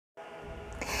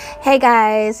Hey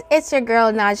guys, it's your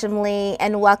girl Najim Lee,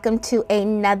 and welcome to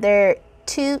another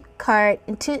two-card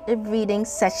intuitive reading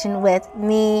session with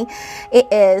me.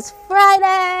 It is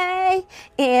Friday,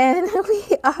 and we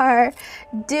are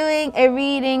doing a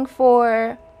reading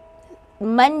for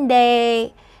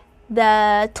Monday,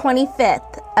 the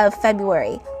 25th of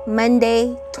February.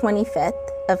 Monday, 25th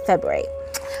of February.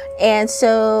 And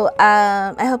so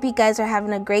I hope you guys are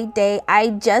having a great day. I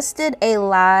just did a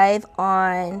live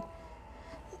on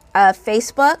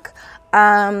Facebook,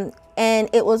 and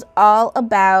it was all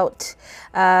about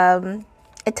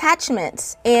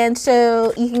attachments, and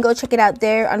so you can go check it out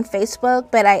there on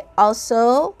Facebook, but I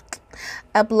also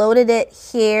uploaded it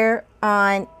here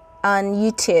on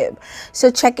YouTube,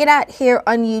 so check it out here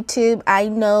on YouTube. I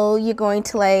know you're going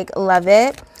to love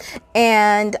it,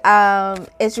 and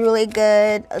it's really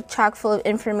good, chock full of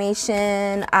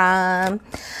information.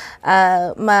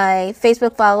 My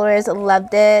Facebook followers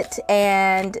loved it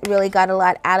and really got a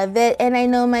lot out of it, and I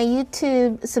know my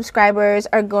YouTube subscribers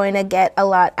are going to get a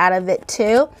lot out of it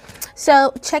too.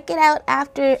 So check it out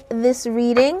after this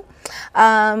reading.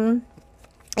 It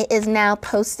is now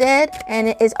posted, and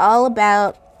it is all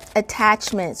about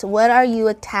attachments. What are you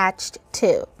attached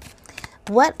to?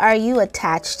 What are you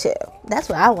attached to? That's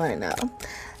what I want to know.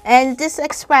 And just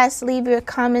leave your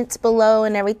comments below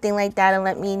and everything like that, and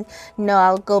let me know.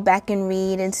 I'll go back and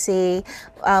read and see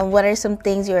what are some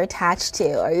things you're attached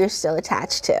to or you're still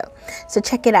attached to. So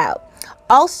check it out.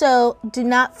 Also, do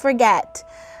not forget,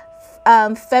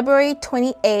 February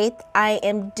 28th, I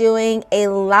am doing a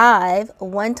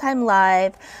one-time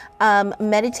live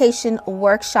meditation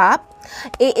workshop.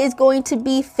 It is going to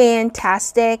be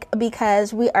fantastic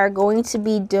because we are going to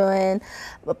be doing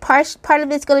part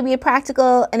of it's going to be a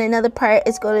practical, and another part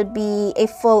is going to be a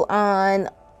full-on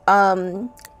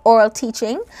oral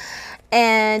teaching.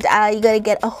 And you're going to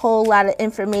get a whole lot of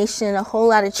information, a whole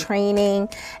lot of training.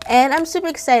 And I'm super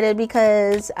excited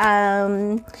because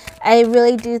I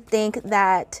really do think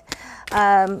that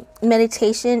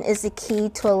meditation is the key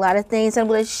to a lot of things. I'm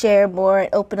going to share more and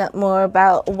open up more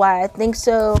about why I think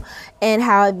so and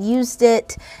how I've used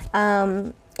it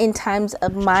in times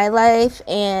of my life,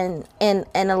 and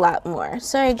a lot more.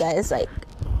 Sorry guys, I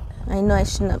know I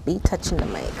should not be touching the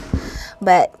mic,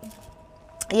 but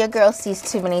your girl sees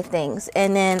too many things.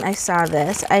 And then I saw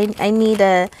this. I need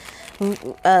a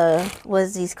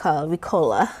what's these called?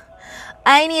 Ricola.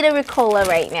 I need a Ricola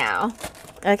right now.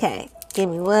 Okay, give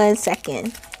me 1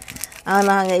 second. I don't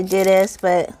know how I'm gonna do this,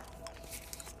 but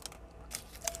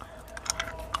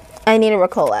I need a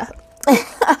Ricola.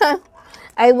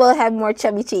 I will have more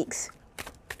chubby cheeks.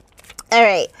 All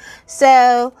right,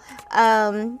 so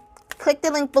click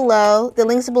the link below. The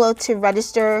links below to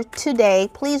register today.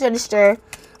 Please register.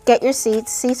 Get your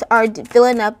seats. Seats are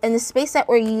filling up, and the space that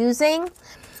we're using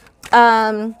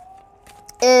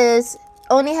is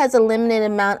only has a limited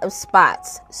amount of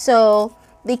spots. So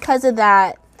because of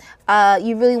that,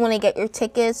 you really want to get your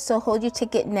tickets. So hold your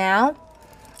ticket now,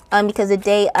 because the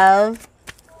day of,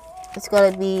 it's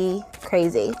going to be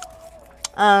crazy.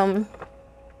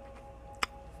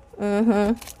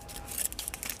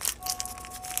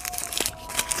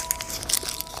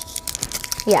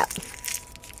 Yeah,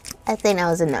 I think that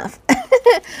was enough.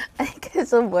 I get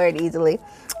so bored easily.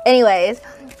 Anyways,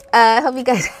 I hope you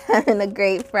guys are having a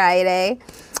great Friday,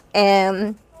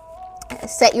 and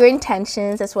set your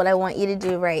intentions. That's what I want you to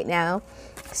do right now.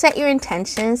 Set your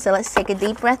intentions. So let's take a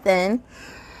deep breath in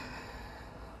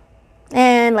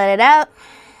and let it out.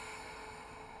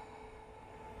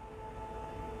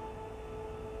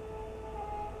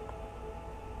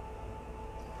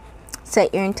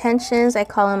 Set your intentions. I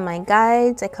call in my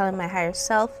guides. I call in my higher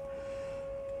self.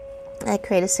 I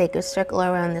create a sacred circle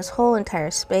around this whole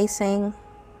entire spacing.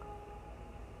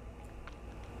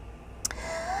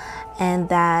 And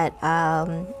that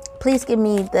please give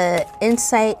me the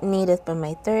insight needed from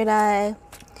my third eye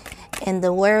and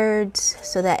the words,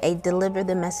 so that I deliver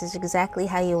the message exactly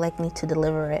how you like me to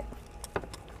deliver it.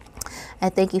 I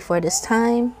thank you for this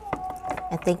time.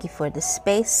 I thank you for this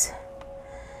space.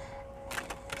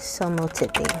 So mo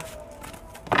tipping.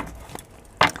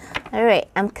 All right,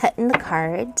 I'm cutting the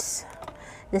cards.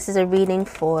 This is a reading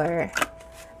for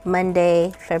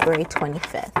Monday, February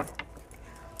 25th.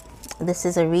 This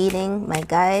is a reading, my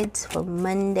guides, for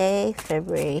Monday,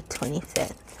 February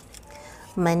 25th.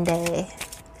 Monday,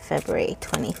 February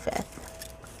 25th.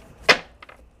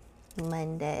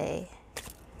 Monday,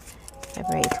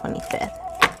 February 25th.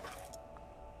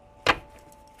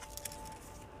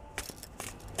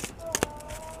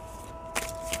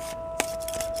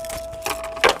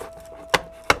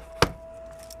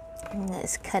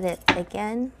 Let's cut it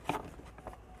again.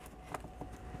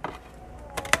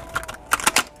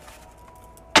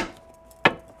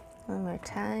 One more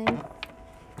time.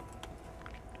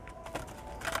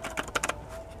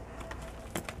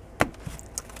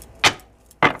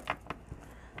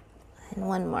 And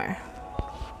one more.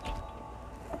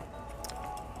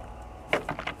 I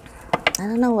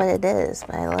don't know what it is,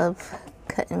 but I love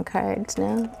cutting cards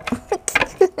now.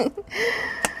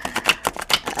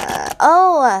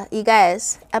 Oh, you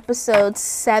guys, episode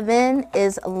 7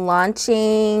 is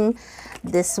launching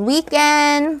this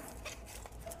weekend.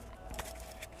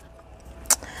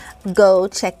 Go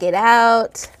check it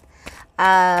out.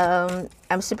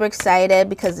 I'm super excited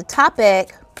because the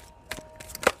topic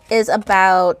is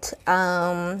about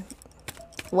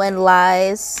when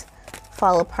lies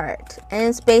fall apart, and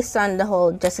it's based on the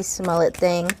whole Jussie Smollett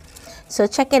thing. So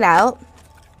check it out.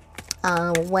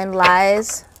 When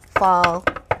lies fall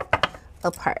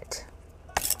apart.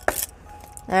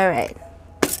 All right,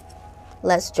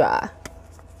 let's draw.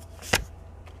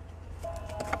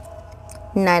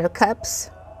 Knight of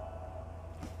Cups.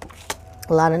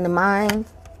 A lot in the mind.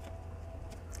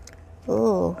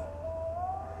 Ooh.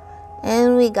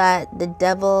 And we got the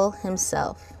devil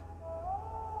himself.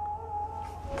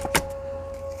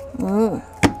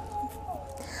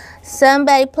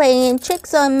 Somebody playing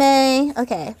tricks on me.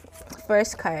 Okay,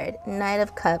 first card, Knight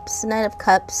of Cups. Knight of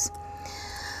Cups.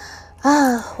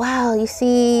 Oh, wow, you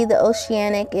see the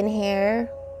oceanic in here.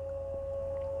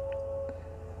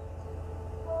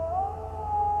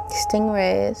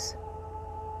 Stingrays.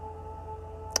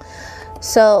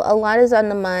 So a lot is on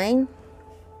the mind.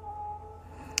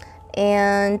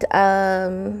 And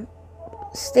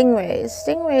stingrays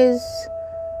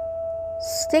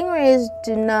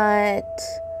do not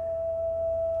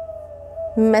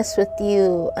mess with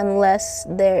you unless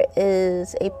there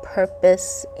is a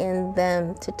purpose in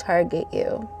them to target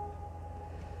you.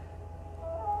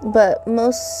 But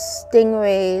most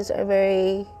stingrays are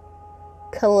very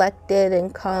collected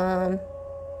and calm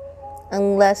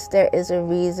unless there is a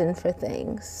reason for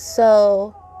things.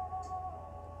 So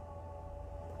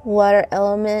water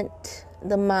element,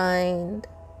 the mind.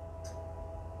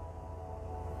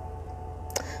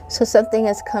 So something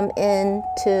has come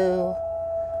into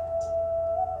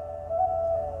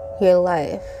your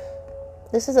life.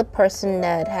 This is a person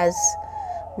that has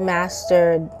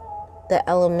mastered the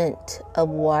element of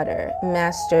water,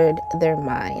 mastered their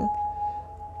mind,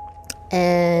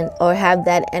 and or have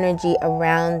that energy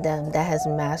around them that has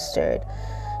mastered.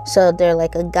 So they're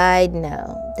like a guide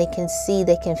now. They can see,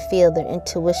 they can feel, their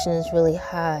intuition is really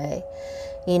high.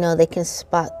 You know, they can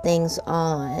spot things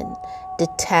on,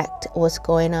 detect what's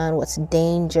going on, what's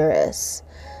dangerous,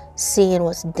 seeing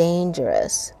what's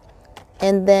dangerous.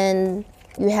 And then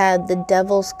you have the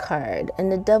devil's card. And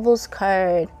the devil's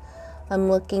card, I'm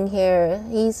looking here,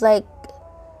 he's like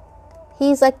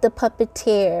the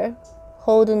puppeteer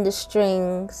holding the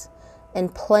strings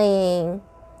and playing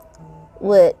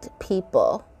with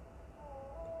people.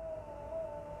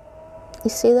 You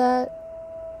see that?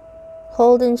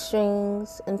 Holding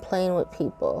strings and playing with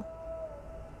people.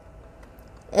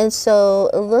 And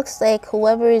so it looks like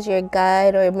whoever is your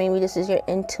guide, or maybe this is your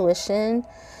intuition,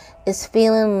 is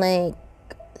feeling like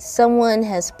someone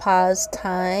has paused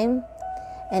time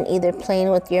and either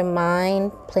playing with your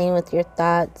mind, playing with your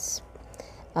thoughts,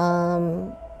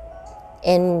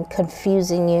 and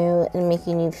confusing you and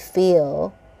making you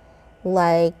feel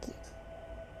like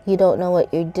you don't know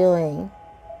what you're doing.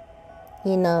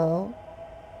 You know,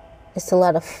 it's a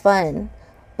lot of fun,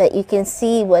 but you can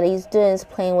see what he's doing is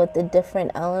playing with the different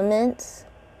elements.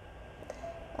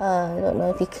 I don't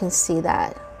know if you can see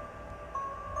that.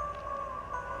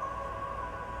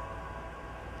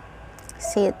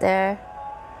 See it there?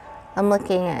 I'm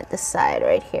looking at the side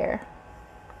right here.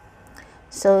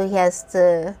 So he has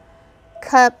the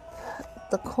cup,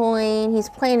 the coin. He's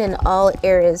playing in all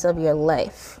areas of your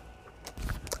life.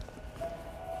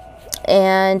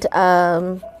 And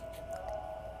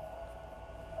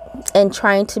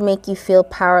trying to make you feel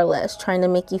powerless, trying to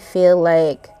make you feel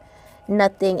like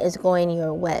nothing is going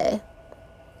your way.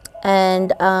 And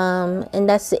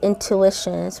that's the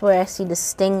intuition. It's where I see the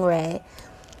stingray.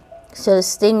 So the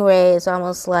stingray is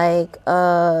almost like,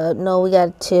 no, we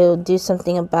got to do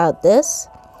something about this.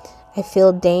 I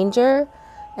feel danger.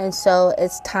 And so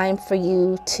it's time for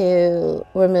you to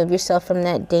remove yourself from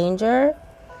that danger.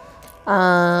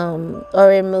 Or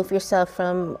remove yourself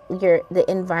from the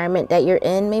environment that you're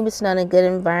in. Maybe it's not a good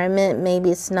environment.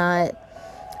 Maybe it's not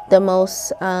the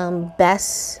most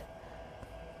best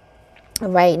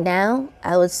right now.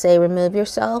 I would say remove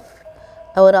yourself.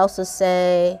 I would also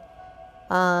say,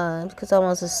 because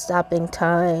almost is stopping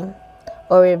time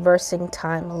or reversing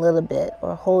time a little bit,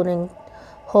 or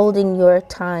holding your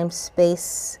time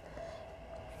space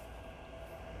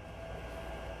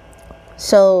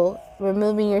So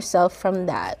removing yourself from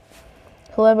that.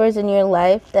 Whoever is in your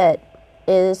life that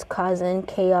is causing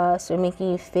chaos or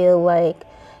making you feel like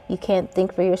you can't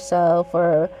think for yourself,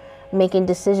 or making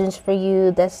decisions for you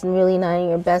that's really not in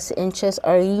your best interest,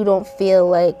 or you don't feel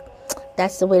like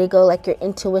that's the way to go, like your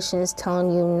intuition is telling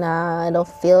you, nah, I don't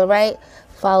feel right,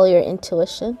 follow your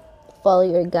intuition, follow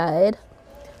your guide,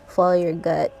 follow your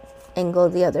gut, and go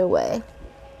the other way.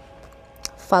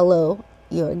 Follow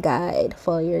your guide,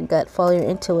 follow your gut, follow your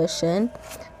intuition,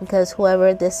 because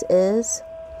whoever this is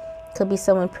could be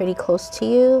someone pretty close to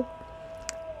you,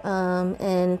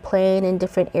 and playing in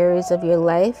different areas of your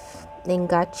life and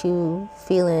got you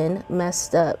feeling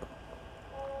messed up.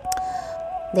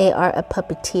 They are a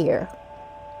puppeteer.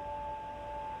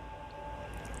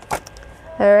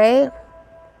 All right.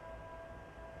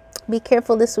 Be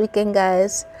careful this weekend,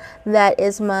 guys. That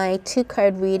is my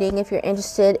 2-card reading. If you're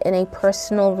interested in a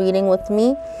personal reading with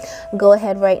me, go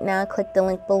ahead right now, click the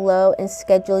link below and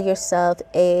schedule yourself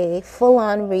a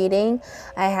full-on reading.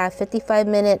 I have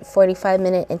 55-minute,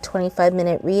 45-minute, and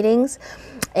 25-minute readings.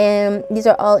 And these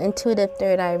are all intuitive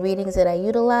third eye readings that I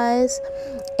utilize.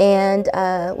 And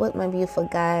with my beautiful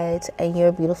guides and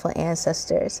your beautiful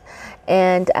ancestors.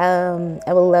 And I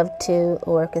would love to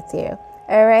work with you.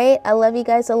 All right. I love you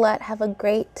guys a lot. Have a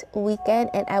great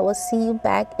weekend. And I will see you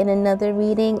back in another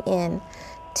reading in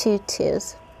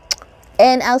 2/2s.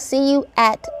 And I'll see you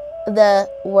at the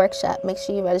workshop. Make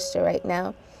sure you register right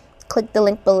now. Click the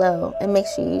link below and make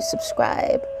sure you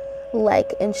subscribe,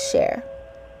 like, and share.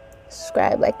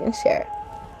 Subscribe, like, and share.